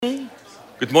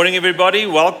Good morning, everybody.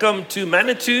 Welcome to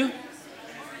Manitou.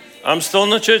 I'm still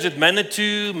in the church at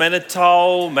Manitou,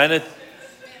 Manitow.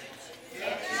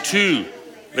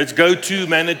 Let's go to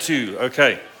Manitou.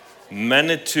 Okay,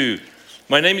 Manitou.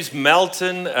 My name is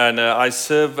Melton, and I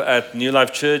serve at New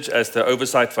Life Church as the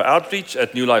oversight for outreach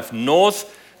at New Life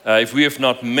North. If we have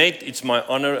not met, it's my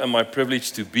honor and my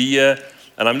privilege to be here.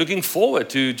 And I'm looking forward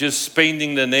to just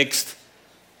spending the next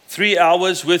 3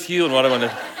 hours with you and what I want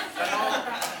to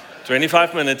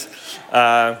 25 minutes,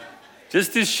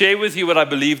 just to share with you what I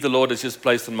believe the Lord has just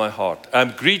placed in my heart.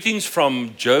 Greetings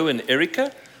from Joe and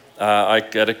Erica. I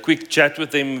had a quick chat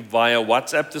with them via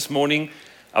WhatsApp this morning.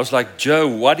 I was like, Joe,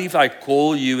 what if I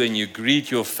call you and you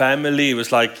greet your family? It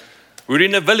was like, we're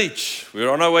in a village.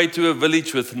 We're on our way to a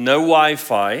village with no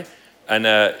Wi-Fi.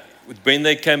 And when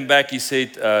they came back, he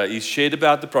said, he shared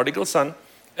about the prodigal son.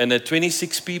 And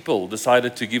 26 people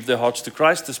decided to give their hearts to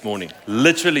Christ this morning,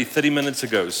 literally 30 minutes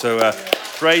ago. So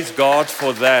praise God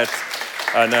for that.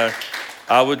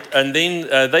 And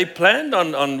then they planned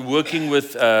on working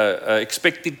with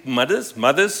expecting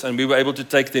mothers, and we were able to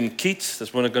take them kits.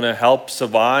 That's going to help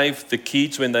survive the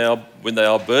kids when they are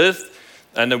birthed.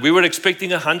 And we were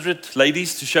expecting 100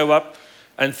 ladies to show up,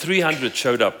 and 300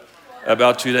 showed up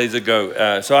about 2 days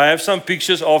ago. So I have some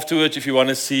pictures afterwards if you want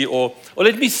to see, or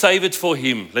let me save it for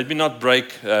him. Let me not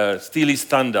steal his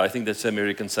thunder. I think that's the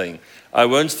American saying. I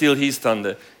won't steal his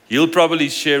thunder. He'll probably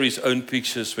share his own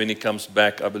pictures when he comes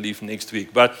back, I believe, next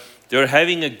week. But they're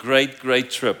having a great,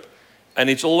 great trip. And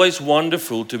it's always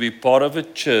wonderful to be part of a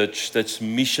church that's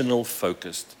missional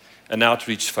focused and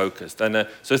outreach focused. And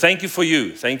so thank you for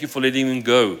you. Thank you for letting him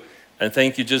go. And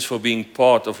thank you just for being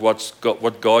part of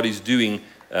what God is doing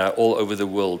all over the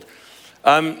world.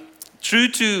 True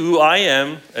to who I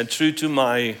am and true to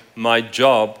my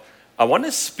job, I want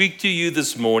to speak to you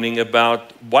this morning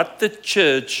about what the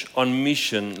church on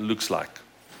mission looks like.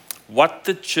 What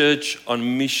the church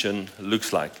on mission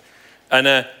looks like. And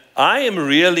I am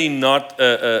really not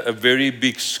a very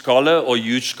big scholar or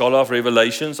huge scholar of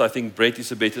Revelations. I think Brett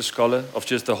is a better scholar of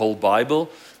just the whole Bible.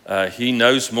 He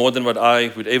knows more than what I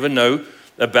would ever know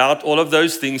about all of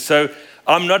those things. So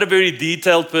I'm not a very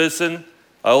detailed person.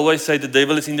 I always say the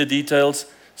devil is in the details.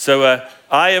 So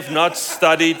I have not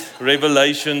studied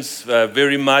Revelations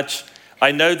very much.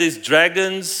 I know there's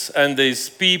dragons and there's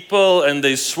people and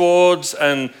there's swords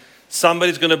and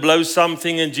somebody's going to blow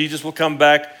something and Jesus will come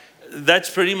back. That's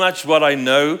pretty much what I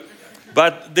know.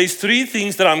 But there's three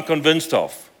things that I'm convinced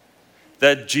of.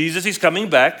 That Jesus is coming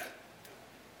back.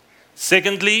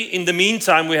 Secondly, in the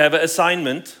meantime, we have an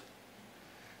assignment.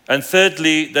 And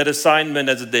thirdly, that assignment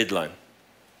has a deadline.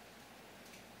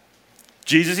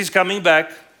 Jesus is coming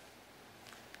back.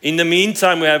 In the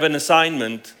meantime, we have an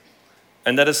assignment,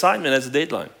 and that assignment has a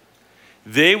deadline.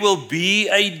 There will be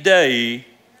a day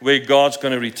where God's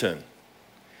going to return.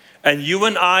 And you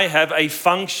and I have a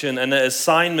function and an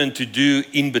assignment to do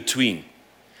in between.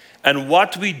 And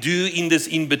what we do in this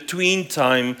in-between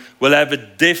time will have a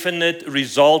definite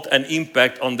result and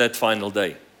impact on that final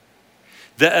day.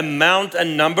 The amount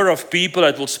and number of people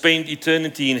that will spend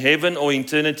eternity in heaven or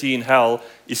eternity in hell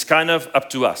is kind of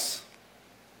up to us.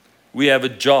 We have a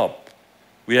job.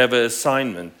 We have an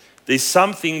assignment. There's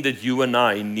something that you and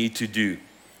I need to do.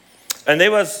 And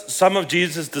there was some of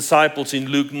Jesus' disciples in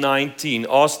Luke 19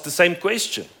 asked the same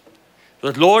question.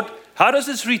 But Lord, how does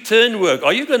this return work?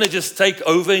 Are you going to just take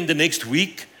over in the next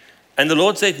week? And the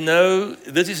Lord said, no,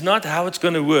 this is not how it's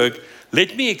going to work.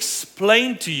 Let me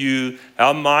explain to you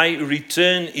how my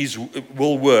return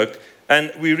will work.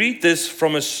 And we read this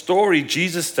from a story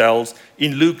Jesus tells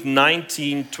in Luke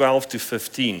 19, 12 to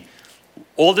 15.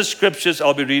 All the scriptures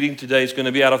I'll be reading today is going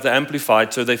to be out of the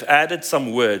Amplified, so they've added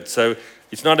some words. So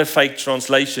it's not a fake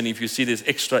translation if you see there's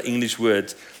extra English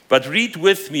words. But read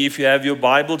with me if you have your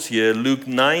Bibles here, Luke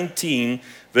 19,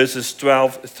 verses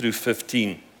 12 through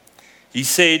 15. He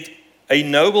said, a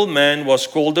noble man was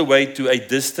called away to a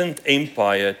distant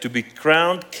empire to be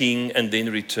crowned king and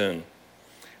then return.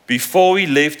 Before he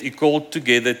left, he called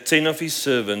together 10 of his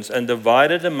servants and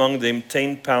divided among them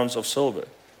 10 pounds of silver,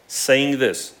 saying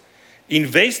this,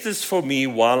 invest this for me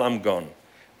while I'm gone.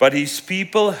 But his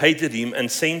people hated him and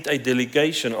sent a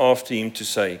delegation after him to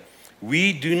say,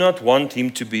 we do not want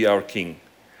him to be our king.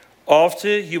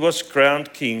 After he was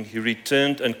crowned king, he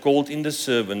returned and called in the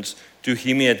servants to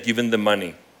whom he had given the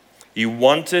money. He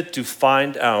wanted to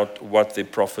find out what their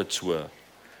profits were.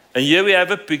 And here we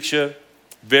have a picture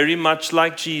very much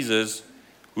like Jesus,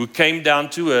 who came down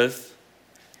to earth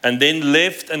and then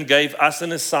left and gave us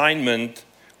an assignment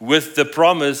with the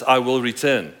promise, I will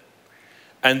return.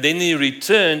 And then he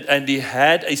returned and he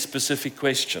had a specific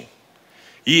question.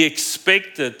 He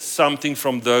expected something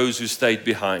from those who stayed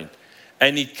behind.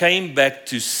 And he came back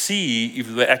to see if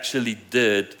they actually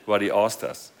did what he asked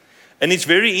us. And it's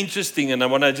very interesting, and I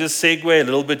want to just segue a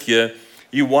little bit here.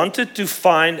 He wanted to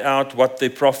find out what the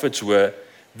prophets were.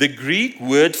 The Greek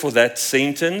word for that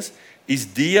sentence is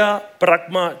dia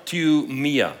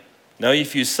pragmatiumia. Now,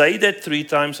 if you say that 3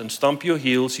 times and stomp your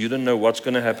heels, you don't know what's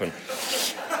going to happen.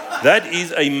 That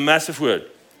is a massive word.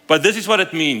 But this is what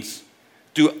it means.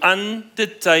 To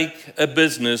undertake a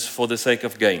business for the sake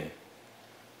of gain.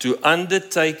 To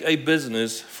undertake a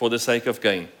business for the sake of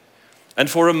gain. And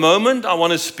for a moment, I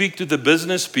want to speak to the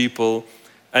business people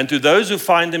and to those who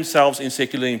find themselves in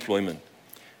secular employment.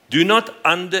 Do not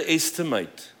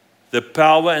underestimate the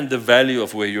power and the value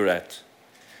of where you're at.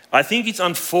 I think it's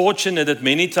unfortunate that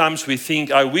many times we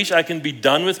think, I wish I can be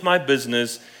done with my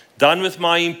business, done with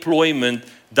my employment,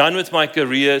 done with my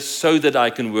career so that I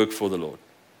can work for the Lord.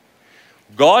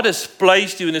 God has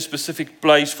placed you in a specific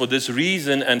place for this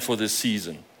reason and for this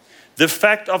season. The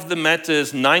fact of the matter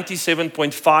is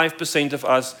 97.5% of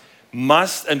us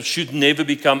must and should never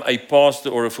become a pastor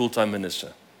or a full-time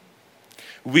minister.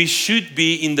 We should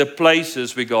be in the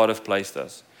places where God has placed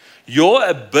us. Your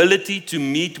ability to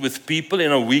meet with people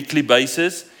on a weekly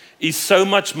basis is so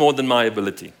much more than my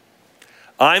ability.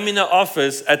 I'm in an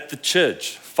office at the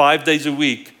church 5 days a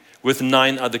week with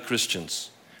 9 other Christians.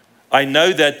 I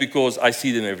know that because I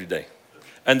see them every day.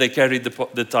 And they carry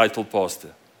the title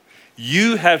pastor.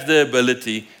 You have the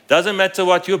ability, doesn't matter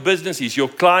what your business is, your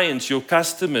clients, your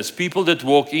customers, people that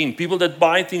walk in, people that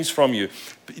buy things from you,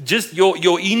 just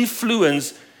your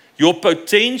influence, your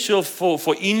potential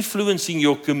for influencing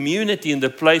your community in the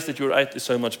place that you're at is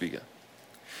so much bigger.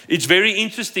 It's very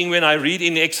interesting when I read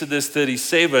in Exodus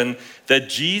 37 that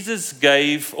Jesus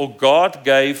gave, or God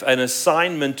gave, an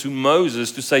assignment to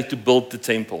Moses to say to build the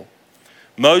temple.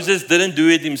 Moses didn't do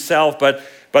it himself, but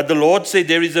the Lord said,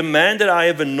 there is a man that I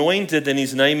have anointed, and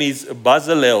his name is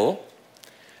Bezalel.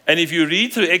 And if you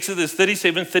read through Exodus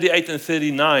 37, 38, and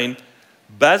 39,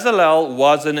 Bezalel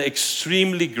was an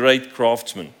extremely great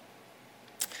craftsman.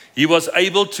 He was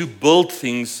able to build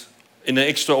things in an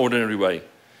extraordinary way.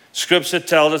 Scripture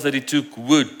tells us that he took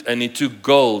wood, and he took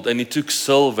gold, and he took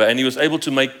silver, and he was able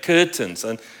to make curtains.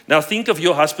 And now think of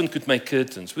your husband could make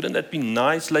curtains. Wouldn't that be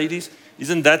nice, ladies?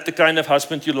 Isn't that the kind of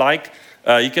husband you like?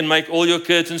 He can make all your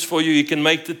curtains for you. He can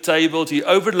make the tables. He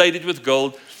overlaid it with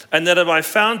gold. And that I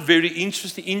found very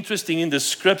interesting in the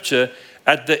scripture,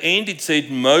 at the end it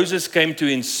said Moses came to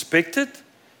inspect it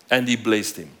and he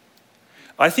blessed him.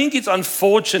 I think it's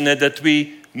unfortunate that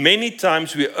many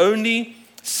times we only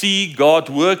see God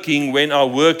working when our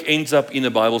work ends up in a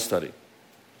Bible study.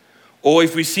 Or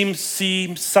if we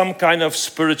see some kind of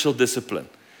spiritual discipline.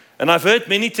 And I've heard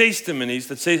many testimonies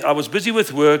that say, I was busy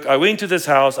with work, I went to this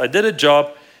house, I did a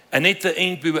job, and at the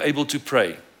end we were able to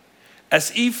pray.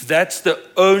 As if that's the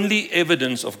only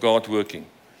evidence of God working.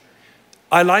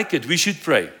 I like it. We should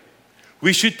pray.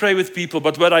 We should pray with people.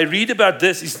 But what I read about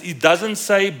this is it doesn't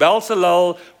say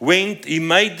Bezalel went, he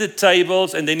made the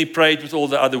tables, and then he prayed with all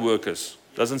the other workers.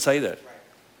 It doesn't say that.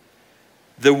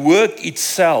 The work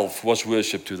itself was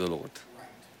worship to the Lord.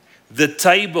 The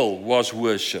table was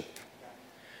worship.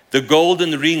 The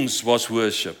golden rings was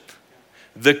worship.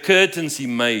 The curtains he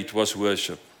made was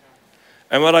worship.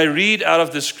 And what I read out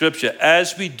of the scripture,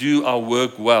 as we do our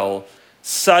work well,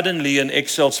 suddenly an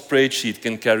Excel spreadsheet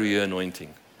can carry your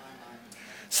anointing.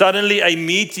 Suddenly a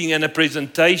meeting and a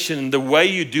presentation, the way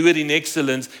you do it in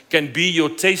excellence, can be your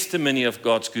testimony of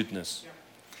God's goodness.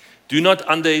 Do not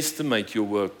underestimate your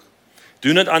work.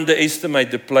 Do not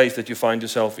underestimate the place that you find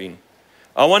yourself in.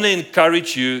 I want to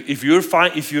encourage you, if you're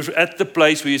at the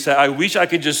place where you say, I wish I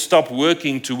could just stop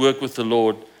working to work with the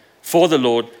Lord, for the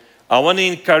Lord, I want to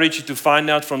encourage you to find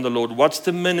out from the Lord, what's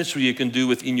the ministry you can do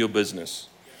within your business?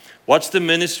 What's the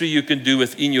ministry you can do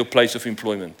within your place of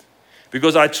employment?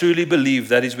 Because I truly believe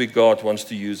that is where God wants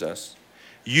to use us.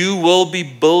 You will be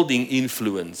building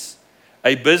influence.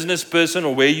 A business person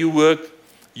or where you work,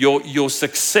 your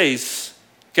success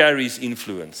carries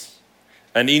influence.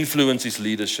 And influence is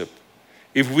leadership.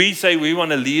 If we say we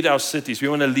want to lead our cities, we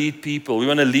want to lead people, we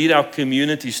want to lead our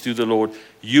communities to the Lord,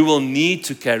 you will need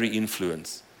to carry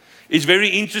influence. It's very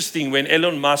interesting when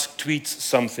Elon Musk tweets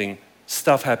something,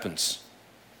 stuff happens.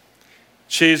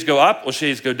 Shares go up or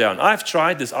shares go down. I've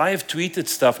tried this. I have tweeted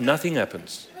stuff, nothing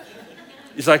happens.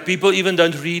 It's like people even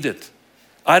don't read it.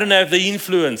 I don't have the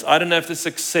influence. I don't have the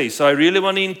success. So I really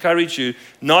want to encourage you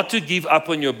not to give up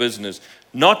on your business,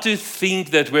 not to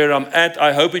think that where I'm at,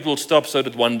 I hope it will stop so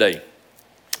that one day.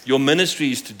 Your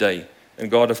ministry is today, and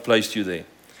God has placed you there.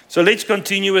 So let's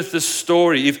continue with the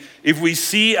story. If we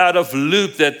see out of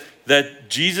Luke that that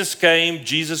Jesus came,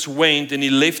 Jesus went, and he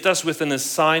left us with an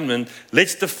assignment.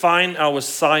 Let's define our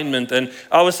assignment. And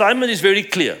our assignment is very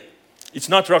clear. It's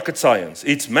not rocket science.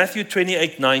 It's Matthew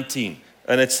 28:19.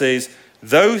 And it says,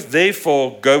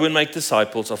 therefore, go and make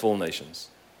disciples of all nations.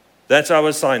 That's our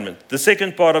assignment. The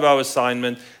second part of our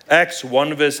assignment, Acts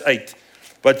 1 verse 8.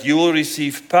 But you will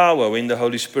receive power when the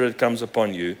Holy Spirit comes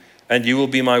upon you, and you will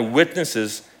be my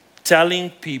witnesses, telling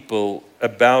people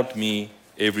about me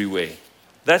everywhere.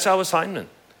 That's our assignment.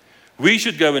 We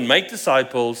should go and make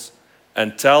disciples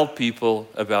and tell people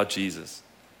about Jesus.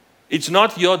 It's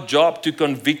not your job to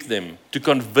convict them, to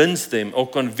convince them or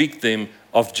convict them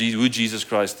of who Jesus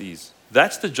Christ is.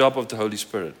 That's the job of the Holy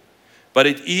Spirit. But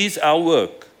it is our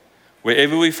work,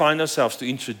 wherever we find ourselves, to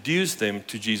introduce them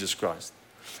to Jesus Christ,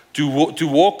 to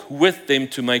walk with them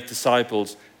to make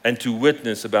disciples and to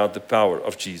witness about the power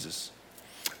of Jesus.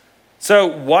 So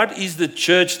what is the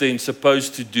church then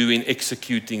supposed to do in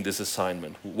executing this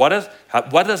assignment? What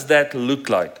does that look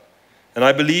like? And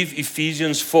I believe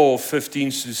Ephesians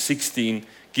 4:15-16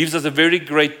 gives us a very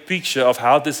great picture of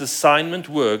how this assignment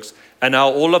works and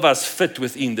how all of us fit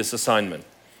within this assignment.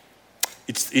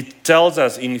 It tells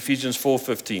us in Ephesians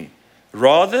 4:15,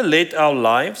 rather let our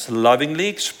lives lovingly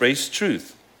express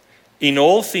truth, in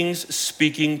all things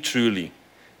speaking truly.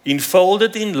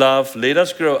 Enfolded in love, let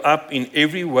us grow up in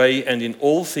every way and in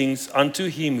all things unto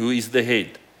him who is the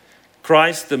head,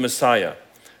 Christ the Messiah.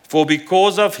 For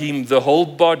because of him, the whole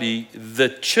body, the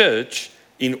church,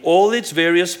 in all its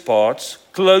various parts,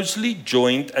 closely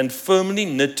joined and firmly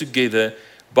knit together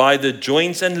by the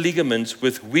joints and ligaments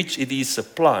with which it is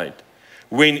supplied,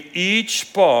 when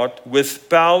each part with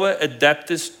power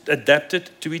adapted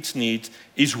to its needs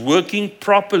is working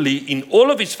properly in all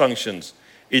of its functions,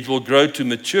 it will grow to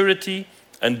maturity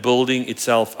and building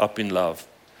itself up in love.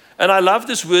 And I love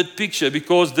this word picture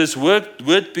because this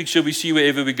word picture we see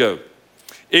wherever we go.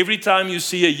 Every time you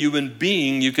see a human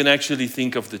being, you can actually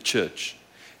think of the church.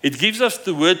 It gives us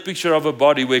the word picture of a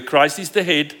body where Christ is the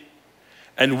head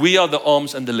and we are the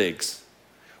arms and the legs.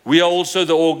 We are also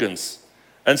the organs.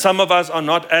 And some of us are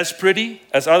not as pretty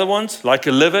as other ones, like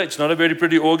a liver. It's not a very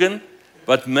pretty organ,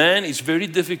 but man, it's very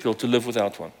difficult to live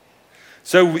without one.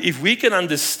 So if we can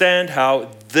understand how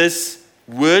this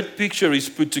word picture is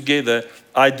put together,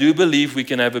 I do believe we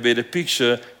can have a better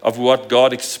picture of what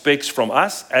God expects from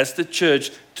us as the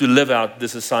church to live out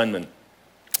this assignment.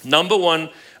 Number one,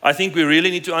 I think we really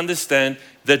need to understand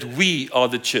that we are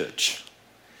the church,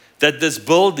 that this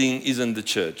building isn't the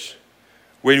church.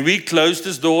 When we close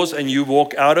these doors and you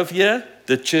walk out of here,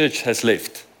 the church has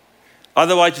left.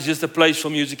 Otherwise, it's just a place for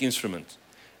music instruments.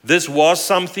 This was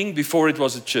something before it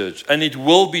was a church, and it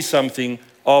will be something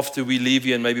after we leave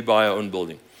here and maybe buy our own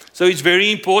building. So it's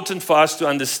very important for us to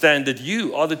understand that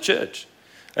you are the church.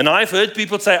 And I've heard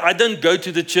people say, I don't go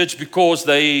to the church because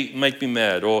they make me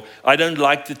mad, or I don't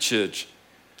like the church.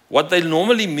 What they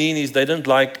normally mean is they don't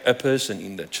like a person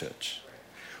in the church.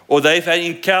 Or they've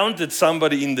encountered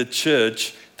somebody in the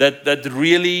church that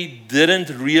really didn't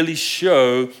really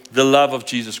show the love of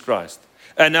Jesus Christ.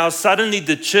 And now suddenly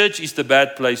the church is the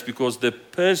bad place because the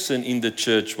person in the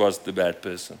church was the bad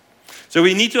person. So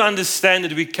we need to understand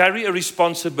that we carry a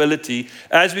responsibility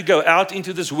as we go out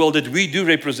into this world that we do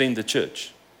represent the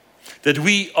church. That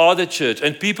we are the church.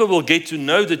 And people will get to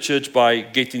know the church by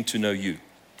getting to know you.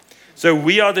 So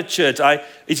we are the church.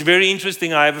 It's very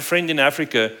interesting. I have a friend in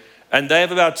Africa and they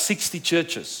have about 60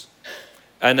 churches.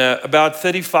 And about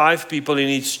 35 people in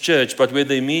each church. But where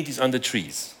they meet is under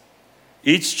trees.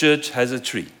 Each church has a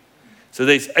tree. So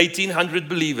there's 1,800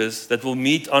 believers that will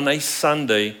meet on a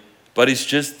Sunday, but it's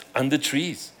just under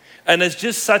trees. And it's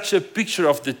just such a picture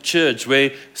of the church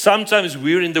where sometimes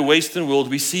we're in the Western world,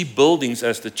 we see buildings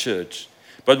as the church.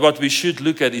 But what we should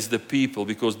look at is the people,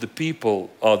 because the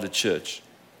people are the church.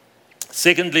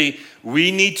 Secondly, we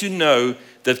need to know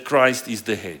that Christ is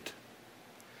the head.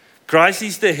 Christ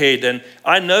is the head. And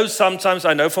I know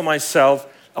for myself,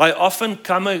 I often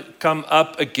come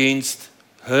up against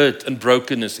hurt and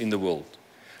brokenness in the world.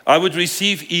 I would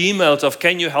receive emails of,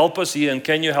 can you help us here and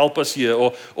can you help us here?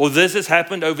 Or this has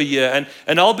happened over here.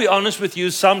 And I'll be honest with you,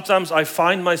 sometimes I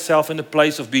find myself in a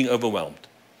place of being overwhelmed.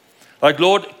 Like,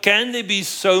 Lord, can there be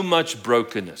so much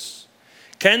brokenness?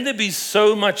 Can there be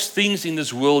so much things in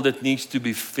this world that needs to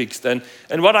be fixed? And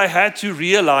what I had to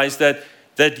realize that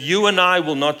you and I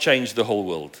will not change the whole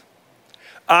world.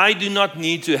 I do not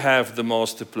need to have the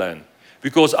master plan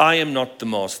because I am not the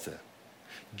master.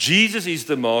 Jesus is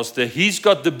the master. He's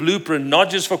got the blueprint, not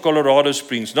just for Colorado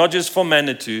Springs, not just for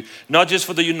Manitou, not just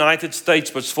for the United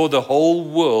States, but for the whole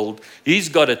world. He's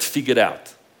got it figured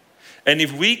out. And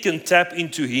if we can tap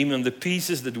into him and the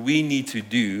pieces that we need to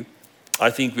do, I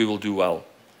think we will do well.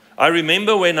 I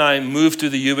remember when I moved to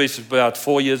the US about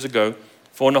 4.5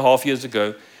 years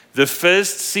ago, the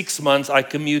first 6 months I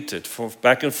commuted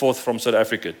back and forth from South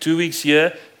Africa, 2 weeks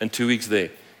here and 2 weeks there.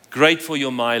 Great for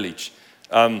your mileage.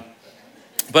 But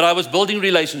I was building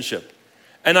relationship.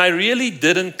 And I really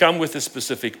didn't come with a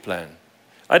specific plan.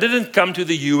 I didn't come to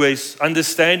the US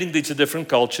understanding that it's a different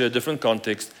culture, a different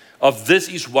context, of this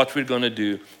is what we're going to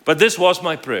do. But this was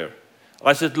my prayer.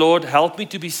 I said, Lord, help me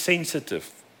to be sensitive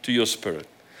to your spirit.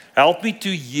 Help me to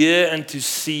hear and to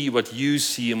see what you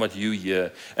see and what you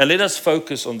hear. And let us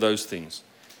focus on those things.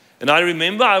 And I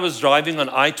remember I was driving on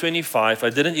I-25. I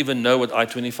didn't even know what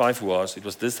I-25 was. It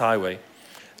was this highway.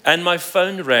 And my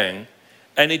phone rang.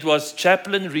 And it was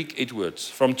Chaplain Rick Edwards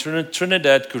from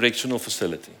Trinidad Correctional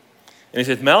Facility. And he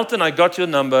said, Melton, I got your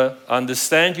number. I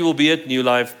understand you will be at New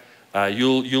Life.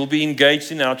 You'll be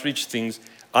engaged in outreach things.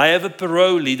 I have a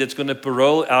parolee that's going to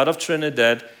parole out of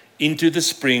Trinidad into the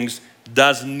Springs.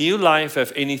 Does New Life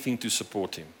have anything to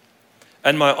support him?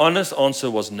 And my honest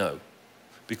answer was no,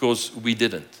 because we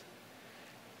didn't.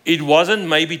 It wasn't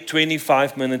maybe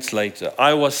 25 minutes later.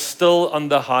 I was still on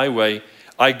the highway.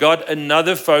 I got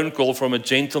another phone call from a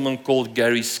gentleman called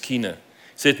Gary Skinner. He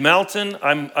said, Melton,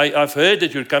 I've heard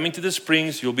that you're coming to the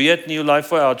Springs. You'll be at New Life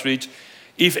for outreach.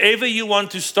 If ever you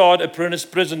want to start a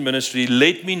prison ministry,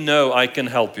 let me know. I can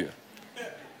help you.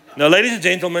 Now, ladies and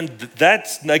gentlemen,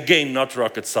 that's, again, not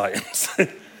rocket science.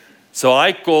 So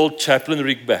I called Chaplain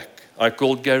Rick back. I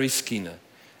called Gary Skinner.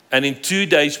 And in 2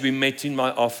 days, we met in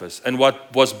my office. And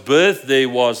what was birthed there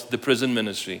was the prison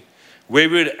ministry. Where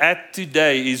we're at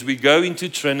today is we go into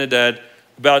Trinidad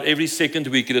about every second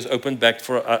week. It is opened back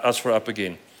for us for up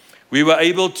again. We were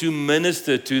able to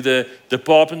minister to the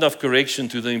Department of Correction,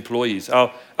 to the employees.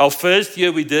 Our first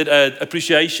year we did an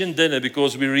appreciation dinner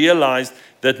because we realized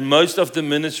that most of the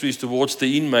ministry is towards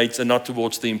the inmates and not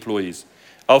towards the employees.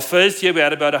 Our first year we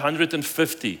had about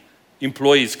 150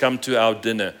 employees come to our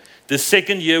dinner. The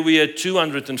second year we had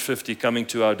 250 coming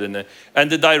to our dinner.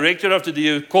 And the director of the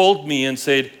DO called me and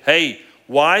said, hey,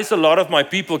 why is a lot of my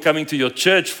people coming to your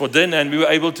church for dinner? And we were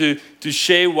able to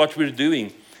share what we're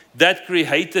doing. That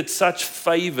created such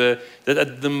favor that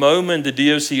at the moment the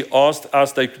DOC asked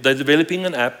us, they're developing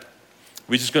an app,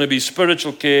 which is going to be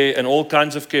spiritual care and all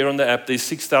kinds of care on the app. There's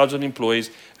 6,000 employees,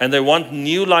 and they want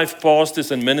New Life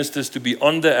pastors and ministers to be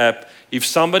on the app. If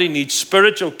somebody needs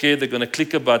spiritual care, they're going to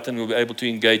click a button and we'll be able to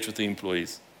engage with the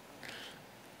employees.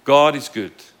 God is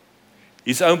good.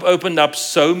 He's opened up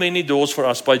so many doors for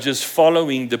us by just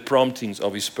following the promptings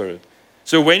of His Spirit.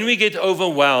 So when we get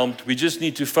overwhelmed, we just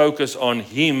need to focus on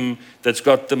Him that's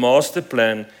got the master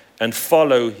plan and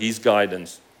follow His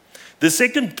guidance. The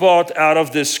second part out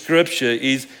of this scripture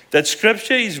is that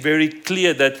scripture is very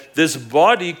clear that this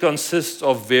body consists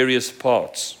of various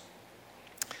parts.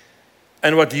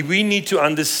 And what we need to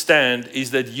understand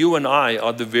is that you and I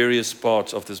are the various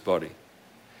parts of this body.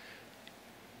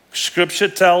 Scripture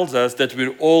tells us that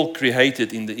we're all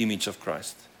created in the image of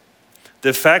Christ.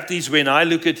 The fact is, when I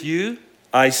look at you,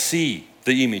 I see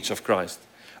the image of Christ.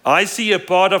 I see a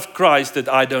part of Christ that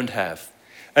I don't have.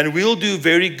 And we'll do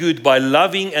very good by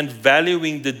loving and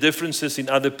valuing the differences in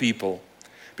other people.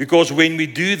 Because when we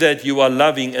do that, you are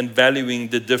loving and valuing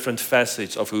the different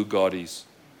facets of who God is.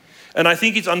 And I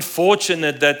think it's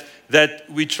unfortunate that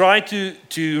we try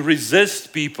to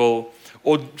resist people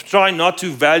or try not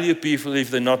to value people if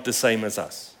they're not the same as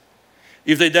us.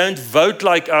 If they don't vote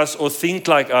like us or think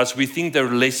like us, we think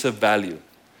they're lesser value.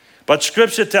 But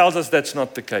Scripture tells us that's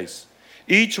not the case.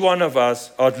 Each one of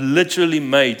us are literally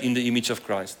made in the image of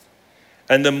Christ.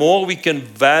 And the more we can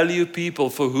value people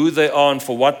for who they are and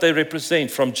for what they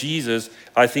represent from Jesus,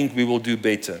 I think we will do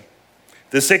better.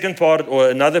 The second part, or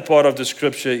another part of the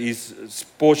Scripture,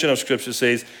 portion of Scripture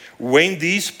says, when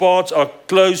these parts are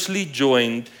closely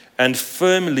joined and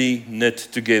firmly knit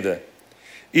together.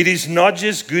 It is not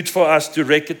just good for us to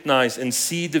recognize and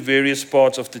see the various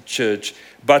parts of the church,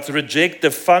 but reject the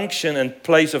function and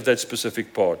place of that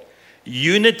specific part.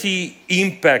 Unity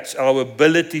impacts our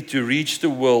ability to reach the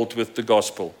world with the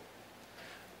gospel.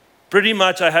 Pretty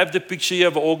much, I have the picture here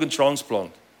of an organ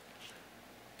transplant.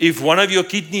 If one of your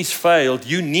kidneys failed,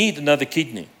 you need another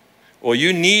kidney, or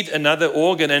you need another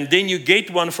organ, and then you get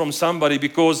one from somebody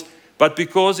because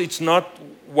it's not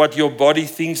what your body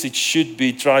thinks it should be,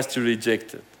 it tries to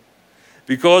reject it.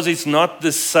 Because it's not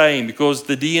the same, because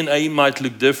the DNA might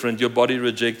look different, your body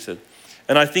rejects it.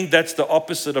 And I think that's the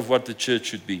opposite of what the church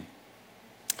should be.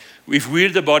 If we're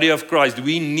the body of Christ,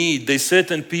 there's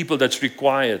certain people that's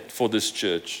required for this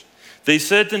church. There's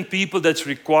certain people that's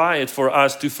required for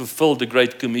us to fulfill the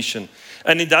Great Commission.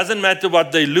 And it doesn't matter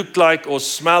what they look like or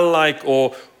smell like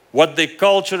or what their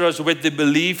culture is, what their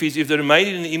belief is, if they're made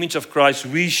in the image of Christ,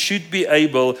 we should be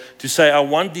able to say, I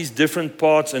want these different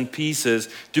parts and pieces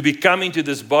to become into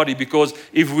this body, because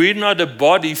if we're not a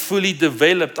body fully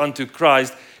developed unto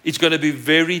Christ, it's going to be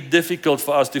very difficult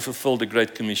for us to fulfill the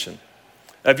Great Commission.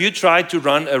 Have you tried to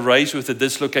run a race with a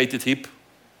dislocated hip?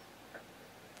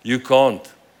 You can't.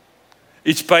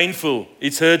 It's painful.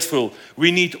 It's hurtful. We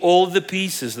need all the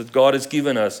pieces that God has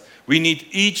given us. We need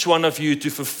each one of you to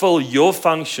fulfill your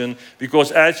function,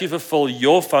 because as you fulfill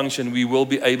your function, we will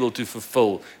be able to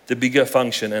fulfill the bigger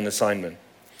function and assignment.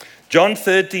 John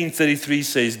 13:33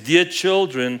 says, Dear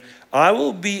children, I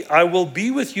will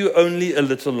be with you only a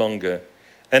little longer.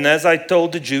 And as I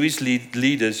told the Jewish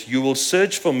leaders, you will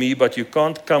search for me, but you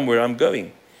can't come where I'm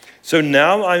going. So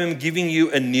now I am giving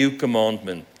you a new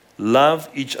commandment. Love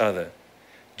each other.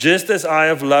 Just as I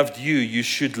have loved you, you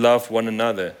should love one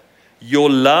another. Your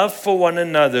love for one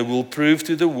another will prove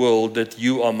to the world that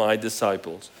you are my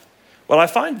disciples. What I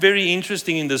find very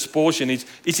interesting in this portion is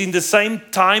it's in the same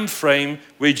time frame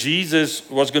where Jesus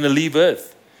was going to leave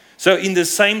earth. So in the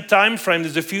same time frame,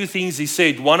 there's a few things he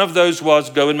said. One of those was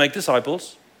go and make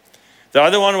disciples. The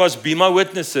other one was be my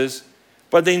witnesses.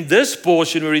 But then this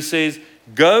portion where he says,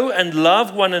 go and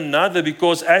love one another,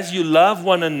 because as you love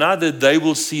one another, they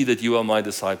will see that you are my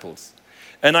disciples.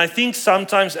 And I think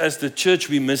sometimes as the church,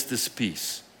 we miss this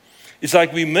piece. It's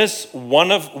like we miss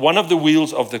one of the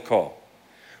wheels of the car.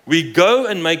 We go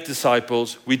and make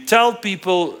disciples. We tell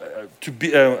people to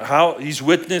be, how his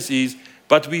witness is,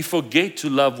 but we forget to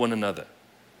love one another.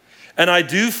 And I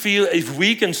do feel if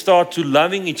we can start to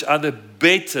loving each other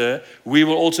better, we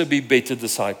will also be better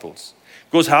disciples.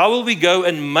 Because how will we go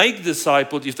and make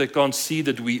disciples if they can't see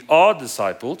that we are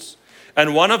disciples?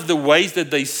 And one of the ways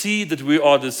that they see that we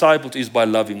are disciples is by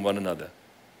loving one another.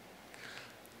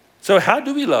 So how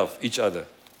do we love each other?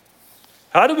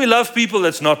 How do we love people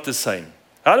that's not the same?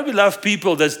 How do we love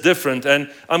people that's different? And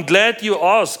I'm glad you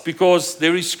asked, because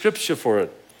there is scripture for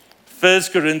it. 1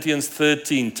 Corinthians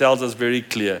 13 tells us very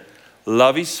clear.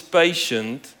 Love is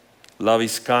patient, love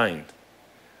is kind.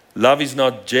 Love is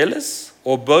not jealous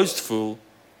or boastful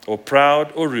or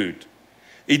proud or rude.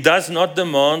 It does not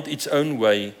demand its own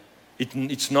way.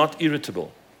 It's not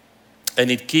irritable.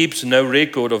 And it keeps no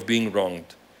record of being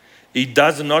wronged. It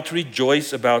does not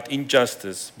rejoice about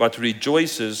injustice, but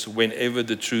rejoices whenever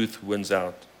the truth wins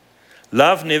out.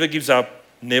 Love never gives up,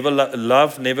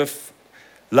 love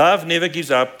never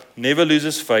gives up, never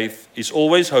loses faith, is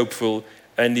always hopeful,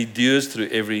 and endures through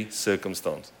every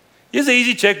circumstance. Here's an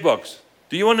easy checkbox.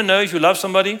 Do you want to know if you love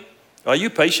somebody? Are you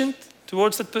patient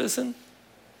towards that person?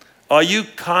 Are you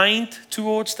kind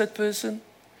towards that person?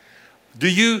 Do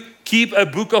you keep a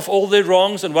book of all their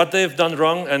wrongs and what they have done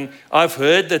wrong? And I've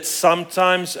heard that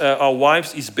sometimes our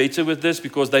wives is better with this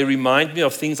because they remind me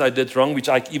of things I did wrong, which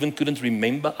I even couldn't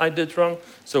remember I did wrong.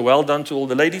 So well done to all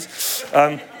the ladies.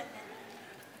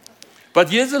 But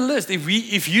here's a list.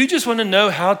 If you just want to know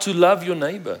how to love your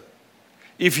neighbor,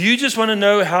 if you just want to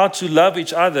know how to love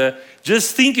each other,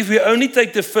 just think if we only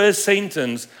take the first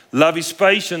sentence, love is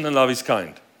patient and love is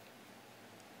kind.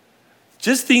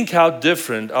 Just think how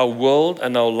different our world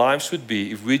and our lives would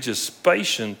be if we're just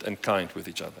patient and kind with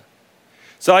each other.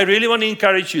 So I really want to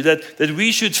encourage you that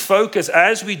we should focus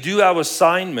as we do our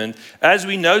assignment, as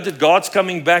we know that God's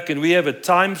coming back and we have a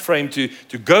time frame to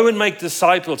go and make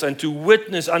disciples and to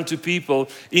witness unto people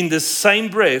in the same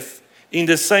breath, in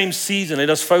the same season. Let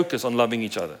us focus on loving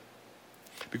each other.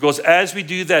 Because as we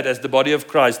do that as the body of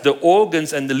Christ, the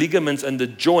organs and the ligaments and the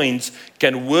joints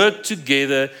can work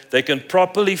together, they can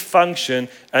properly function,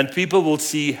 and people will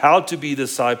see how to be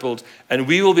disciples, and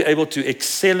we will be able to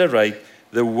accelerate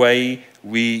the way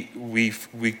we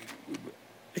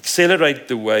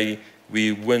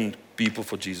win people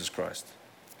for Jesus Christ.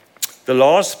 The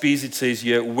last piece it says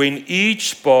here, when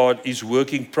each part is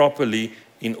working properly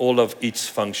in all of its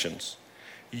functions.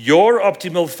 Your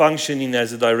optimal functioning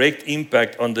has a direct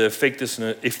impact on the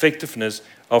effectiveness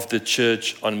of the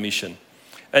church on mission.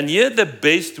 And here the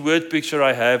best word picture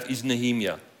I have is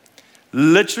Nehemiah.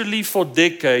 Literally for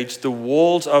decades, the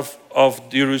walls of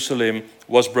Jerusalem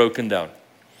was broken down.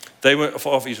 They were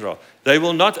of Israel. They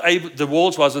were not able, the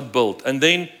walls wasn't built. And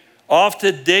then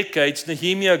after decades,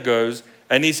 Nehemiah goes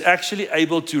and he's actually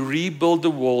able to rebuild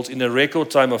the walls in a record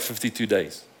time of 52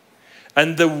 days.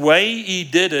 And the way he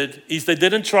did it is they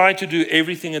didn't try to do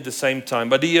everything at the same time,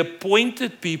 but he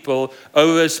appointed people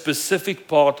over a specific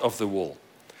part of the wall.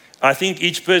 I think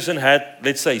each person had,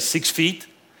 let's say, 6 feet,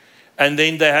 and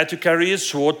then they had to carry a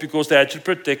sword because they had to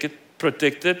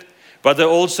protect it, but they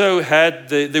also had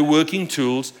the working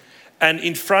tools, and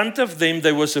in front of them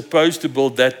they were supposed to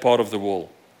build that part of the wall.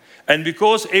 And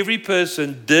because every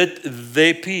person did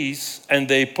their piece and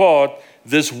their part,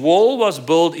 this wall was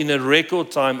built in a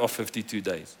record time of 52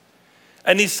 days.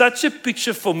 And it's such a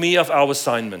picture for me of our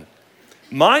assignment.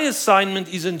 My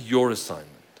assignment isn't your assignment.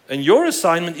 And your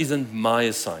assignment isn't my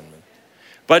assignment.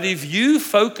 But if you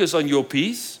focus on your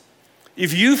piece,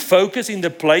 if you focus in the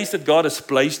place that God has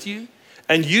placed you,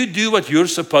 and you do what you're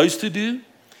supposed to do,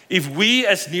 if we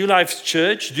as New Life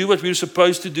Church do what we're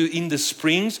supposed to do in the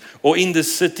Springs or in the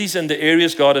cities and the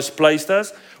areas God has placed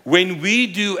us, when we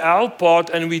do our part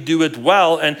and we do it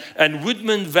well, and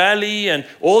Woodman Valley and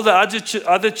all the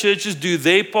other churches do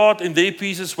their part and their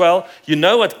piece as well, you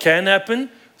know what can happen?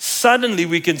 Suddenly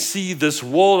we can see this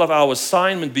wall of our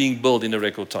assignment being built in a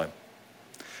record time.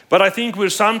 But I think we're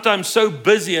sometimes so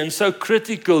busy and so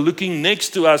critical looking next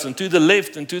to us and to the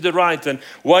left and to the right and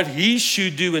what he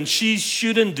should do and she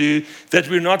shouldn't do, that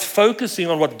we're not focusing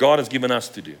on what God has given us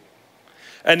to do.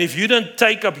 And if you don't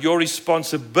take up your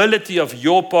responsibility of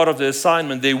your part of the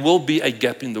assignment, there will be a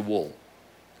gap in the wall.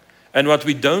 And what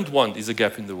we don't want is a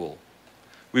gap in the wall.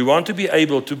 We want to be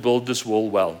able to build this wall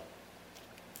well.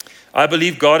 I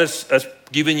believe God has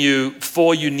given you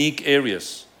 4 unique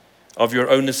areas of your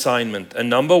own assignment. And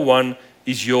number 1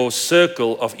 is your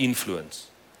circle of influence.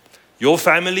 Your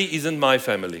family isn't my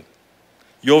family.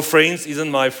 Your friends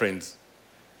isn't my friends.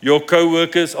 Your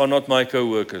co-workers are not my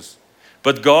co-workers.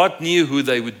 But God knew who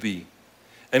they would be.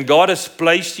 And God has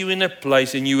placed you in a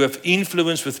place and you have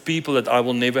influence with people that I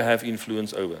will never have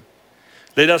influence over.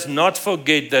 Let us not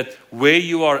forget that where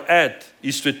you are at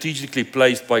is strategically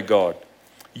placed by God.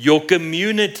 Your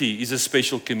community is a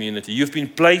special community. You've been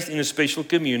placed in a special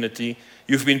community.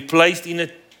 You've been placed in a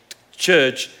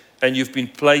church and you've been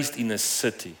placed in a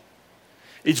city.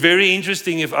 It's very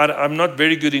interesting. If I'm not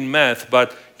very good in math,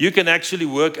 but you can actually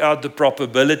work out the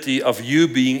probability of you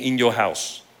being in your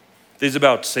house. There's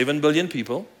about 7 billion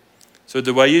people. So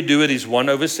the way you do it is 1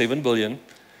 over 7 billion.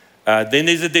 Then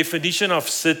there's a definition of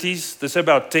cities. There's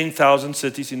about 10,000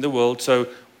 cities in the world. So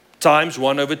times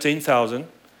 1 over 10,000.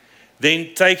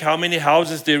 Then take how many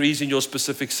houses there is in your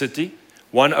specific city.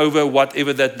 1 over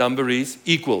whatever that number is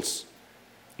equals.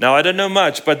 Now, I don't know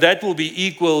much, but that will be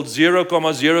equal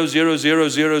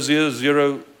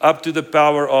 0.0000000 up to the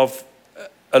power of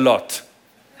a lot.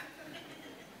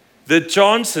 The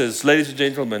chances, ladies and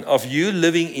gentlemen, of you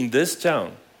living in this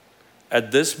town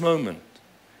at this moment,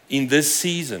 in this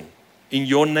season, in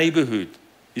your neighborhood,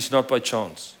 is not by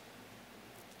chance.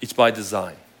 It's by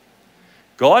design.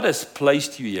 God has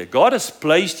placed you here. God has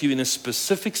placed you in a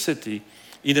specific city,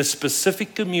 in a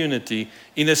specific community,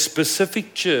 in a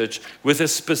specific church, with a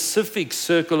specific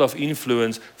circle of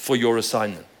influence for your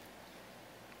assignment.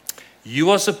 You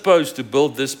are supposed to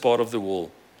build this part of the wall.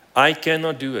 I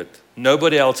cannot do it.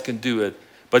 Nobody else can do it.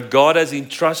 But God has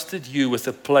entrusted you with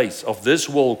a place of this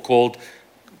wall called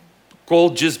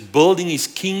just building His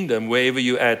kingdom wherever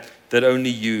you're at, that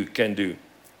only you can do.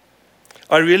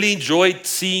 I really enjoyed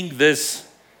seeing this,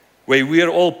 where we are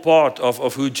all part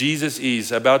of who Jesus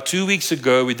is. About 2 weeks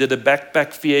ago, we did a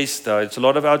backpack fiesta. It's a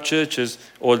lot of our churches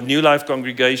or New Life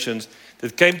congregations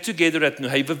that came together at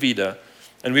Nueva Vida,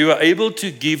 and we were able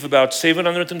to give about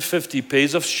 750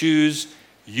 pairs of shoes,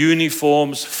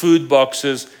 uniforms, food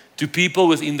boxes to people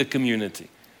within the community.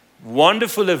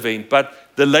 Wonderful event, but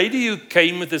the lady who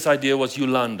came with this idea was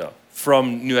Yolanda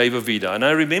from Nueva Vida. And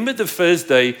I remember the first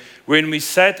day when we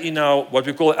sat in our, what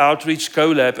we call Outreach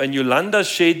Collab, and Yolanda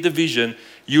shared the vision.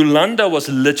 Yolanda was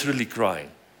literally crying.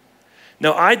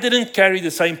 Now, I didn't carry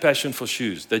the same passion for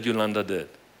shoes that Yolanda did.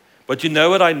 But you know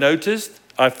what I noticed?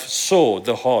 I saw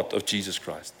the heart of Jesus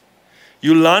Christ.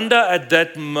 Yolanda at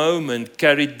that moment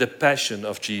carried the passion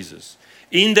of Jesus.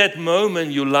 In that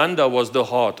moment, Yolanda was the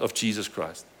heart of Jesus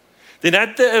Christ. Then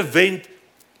at the event,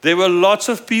 there were lots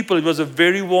of people. It was a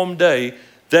very warm day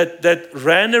that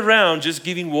ran around just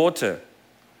giving water.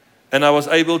 And I was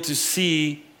able to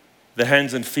see the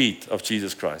hands and feet of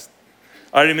Jesus Christ.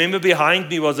 I remember behind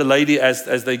me was a lady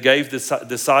as they gave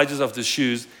the sizes of the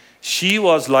shoes. She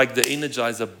was like the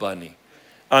Energizer Bunny.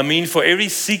 I mean, for every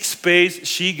 6 pairs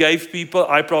she gave people,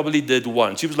 I probably did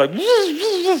 1. She was like,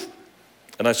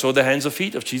 and I saw the hands and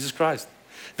feet of Jesus Christ.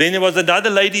 Then there was another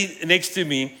lady next to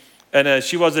me, and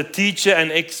she was a teacher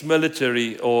and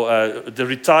ex-military, or the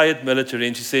retired military.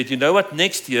 And she said, you know what,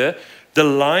 next year, the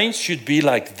lines should be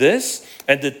like this,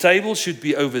 and the table should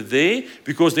be over there,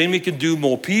 because then we can do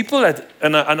more people.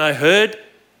 And I heard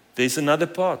there's another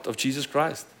part of Jesus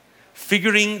Christ.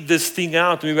 Figuring this thing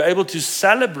out, we were able to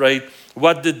celebrate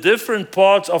what the different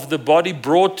parts of the body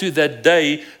brought to that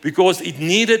day, because it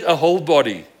needed a whole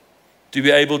body to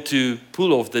be able to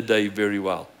pull off the day very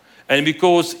well. And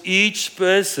because each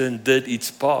person did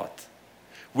its part.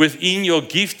 within your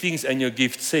giftings and your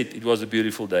gift set, it was a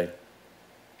beautiful day.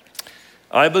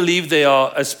 I believe there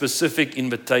are a specific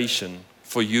invitation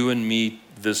for you and me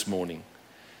this morning.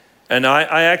 And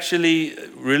I actually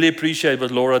really appreciate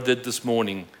what Laura did this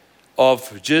morning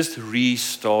of just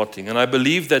restarting. And I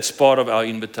believe that's part of our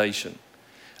invitation.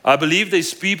 I believe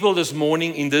there's people this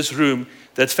morning in this room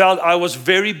that felt I was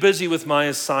very busy with my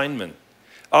assignment.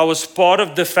 I was part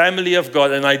of the family of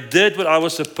God and I did what I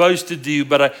was supposed to do,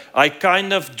 but I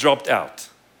kind of dropped out.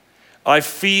 I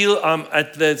feel I'm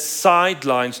at the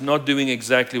sidelines not doing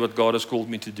exactly what God has called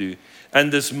me to do.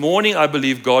 And this morning I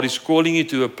believe God is calling you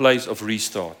to a place of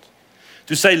restart.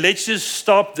 To say, let's just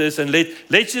stop this and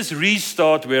let's just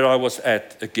restart where I was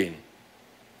at again.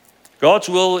 God's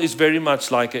will is very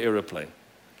much like an aeroplane.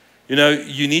 You know,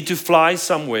 you need to fly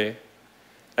somewhere.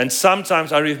 And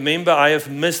sometimes I remember I have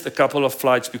missed a couple of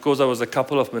flights because I was a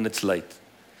couple of minutes late.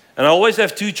 And I always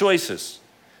have two choices.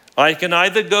 I can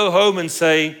either go home and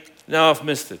say, no, I've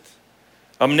missed it.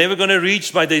 I'm never going to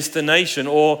reach my destination.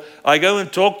 Or I go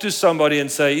and talk to somebody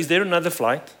and say, is there another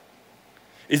flight?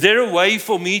 Is there a way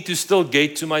for me to still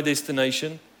get to my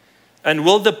destination? And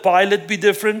will the pilot be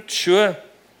different? Sure.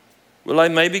 Will I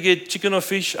maybe get chicken or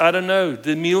fish? I don't know.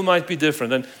 The meal might be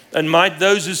different. And might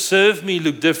those who serve me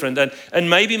look different. And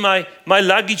maybe my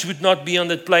luggage would not be on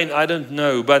that plane. I don't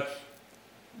know.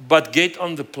 But get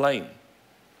on the plane.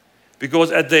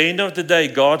 Because at the end of the day,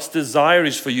 God's desire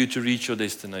is for you to reach your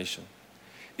destination.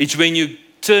 It's when you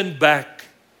turn back,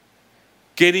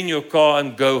 get in your car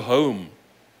and go home,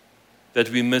 that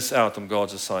we miss out on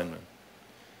God's assignment.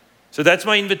 So that's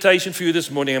my invitation for you this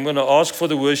morning. I'm going to ask for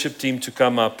the worship team to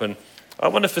come up, and I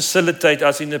want to facilitate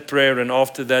us in a prayer, and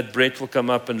after that, Brett will come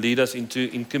up and lead us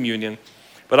in communion.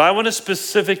 But I want to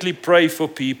specifically pray for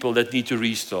people that need to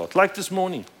restart, like this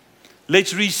morning.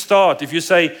 Let's restart. If you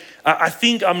say, I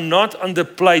think I'm not on the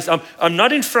place, I'm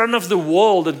not in front of the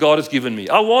wall that God has given me.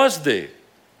 I was there,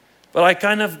 but I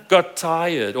kind of got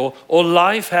tired, or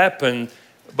life happened.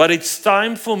 But it's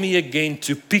time for me again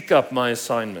to pick up my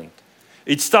assignment.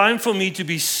 It's time for me to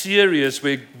be serious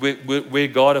where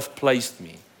God has placed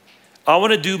me. I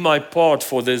want to do my part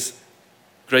for this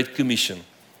Great Commission.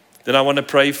 Then I want to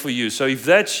pray for you. So if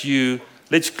that's you,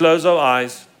 let's close our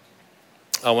eyes.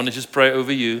 I want to just pray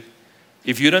over you.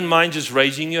 If you don't mind just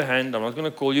raising your hand, I'm not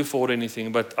going to call you for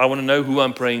anything, but I want to know who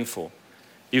I'm praying for.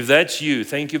 If that's you,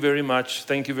 thank you very much.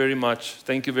 Thank you very much.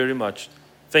 Thank you very much.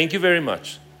 Thank you very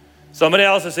much. Somebody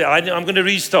else will say, I'm going to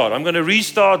restart. I'm going to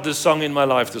restart this song in my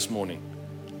life this morning.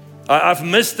 I've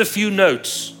missed a few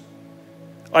notes.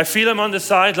 I feel I'm on the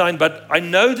sideline, but I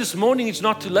know this morning it's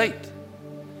not too late.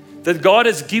 That God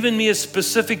has given me a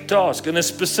specific task and a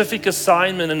specific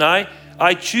assignment, and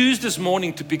I choose this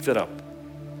morning to pick that up.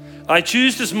 I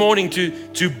choose this morning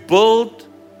to build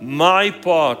my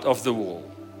part of the wall,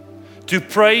 to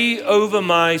pray over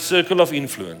my circle of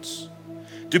influence,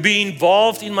 to be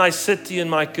involved in my city and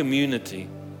my community,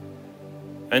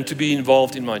 and to be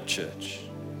involved in my church.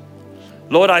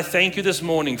 Lord, I thank you this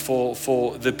morning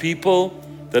for the people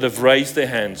that have raised their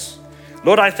hands.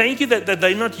 Lord, I thank you that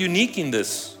they're not unique in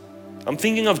this. I'm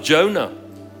thinking of Jonah,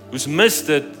 who's missed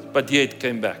it, but yet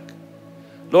came back.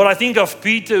 Lord, I think of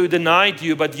Peter, who denied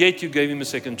you, but yet you gave him a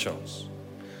second chance.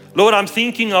 Lord, I'm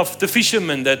thinking of the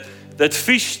fishermen that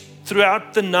fished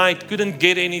throughout the night, couldn't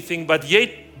get anything, but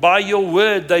yet by your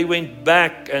word, they went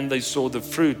back and they saw the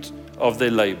fruit of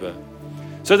their labor.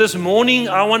 So this morning,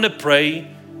 I want to pray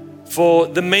for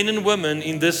the men and women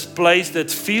in this place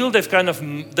that feel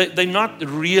they're not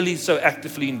really so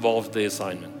actively involved in their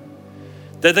assignment.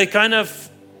 That they kind of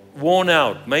worn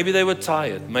out. Maybe they were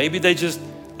tired. Maybe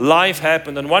life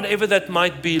happened. And whatever that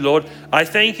might be, Lord, I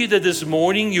thank you that this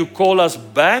morning you call us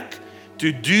back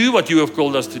to do what you have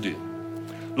called us to do.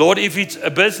 Lord, if it's a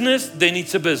business, then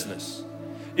it's a business.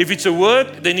 If it's a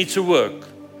work, then it's a work.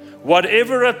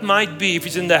 Whatever it might be, if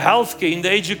it's in the healthcare, in the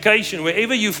education,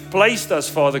 wherever you've placed us,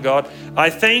 Father God,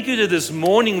 I thank you that this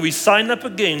morning we sign up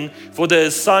again for the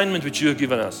assignment which you have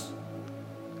given us.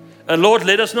 And Lord,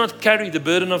 let us not carry the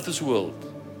burden of this world,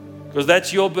 because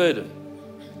that's your burden.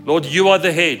 Lord, you are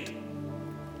the head.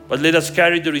 But let us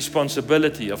carry the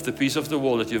responsibility of the piece of the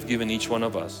wall that you've given each one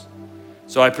of us.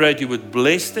 So I pray that you would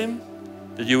bless them,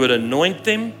 that you would anoint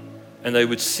them, and they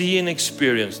would see and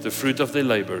experience the fruit of their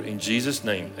labor. In Jesus'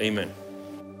 name, amen.